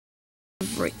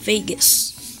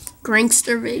Vegas.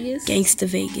 Gangster Vegas. Gangster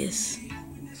Vegas.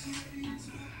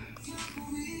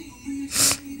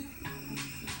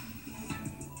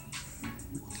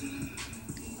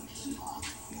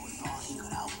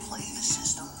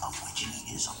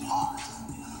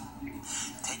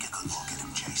 Take a good look at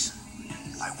him, Jason.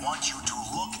 I want you to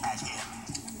look at him.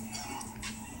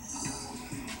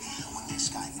 What this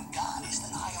guy forgot is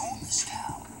that I own this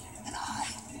town, and I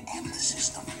am the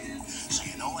system. So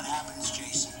you know what happens,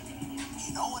 Jason?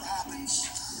 You know what happens?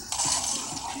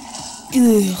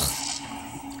 Ugh.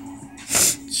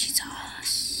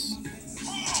 Jesus.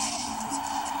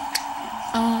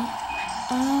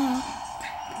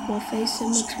 My face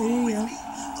in between you.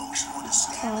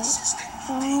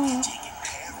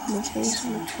 My face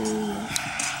in between you.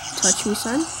 Touch me,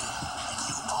 son.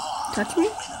 Touch me?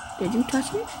 Did you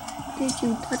touch me? Did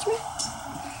you touch me?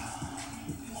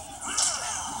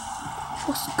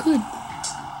 What's good?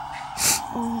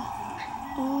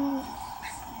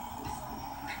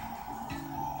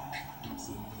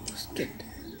 Let's get that.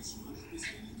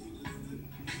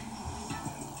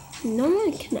 No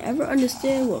one can ever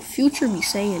understand what Future be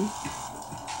saying.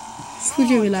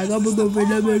 Future be like,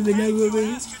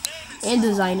 and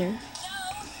Designer.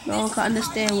 No one can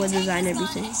understand what Designer be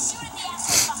saying.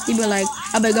 He be like,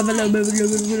 oh,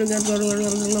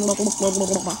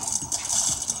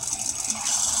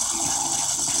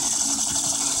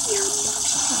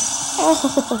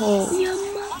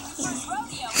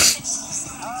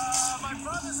 My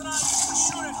brothers and I used to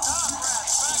shoot at top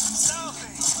rats back in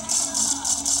Southie.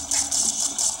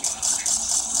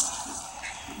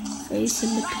 face in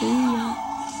between you.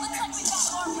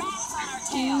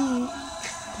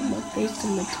 Put my face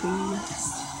in between you.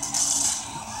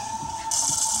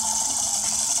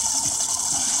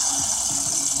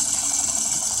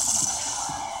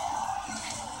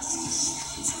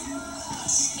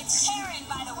 It's Karen,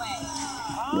 by the way.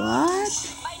 What?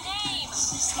 My name,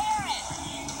 Karen.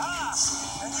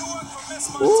 And you work for Miss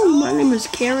Ooh, my name is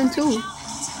Karen too.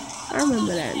 I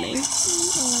remember that name.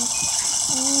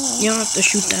 You don't have to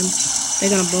shoot them. They're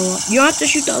gonna blow up. You don't have to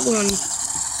shoot the other one.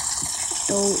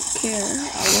 Don't care.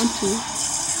 I want to.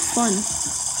 Fun.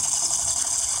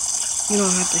 You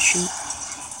don't have to shoot.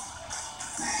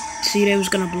 See, they was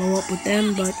gonna blow up with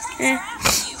them, but